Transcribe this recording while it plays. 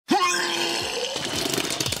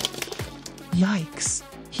Yikes.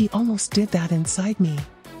 He almost did that inside me.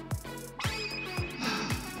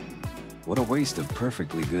 What a waste of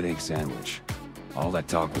perfectly good egg sandwich. All that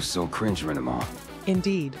talk was so cringe, Renamon.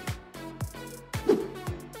 Indeed.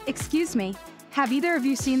 Excuse me, have either of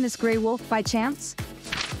you seen this gray wolf by chance?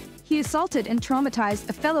 He assaulted and traumatized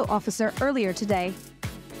a fellow officer earlier today.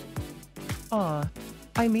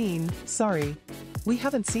 Sorry. We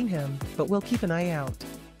haven't seen him, but we'll keep an eye out.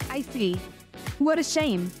 I see. What a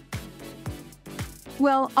shame.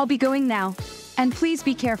 Well, I'll be going now. And please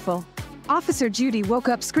be careful. Officer Judy woke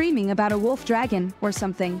up screaming about a wolf dragon or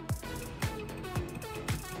something.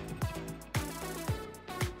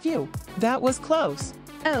 Phew, that was close.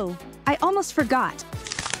 Oh, I almost forgot.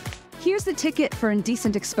 Here's the ticket for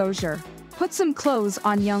indecent exposure. Put some clothes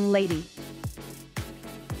on, young lady.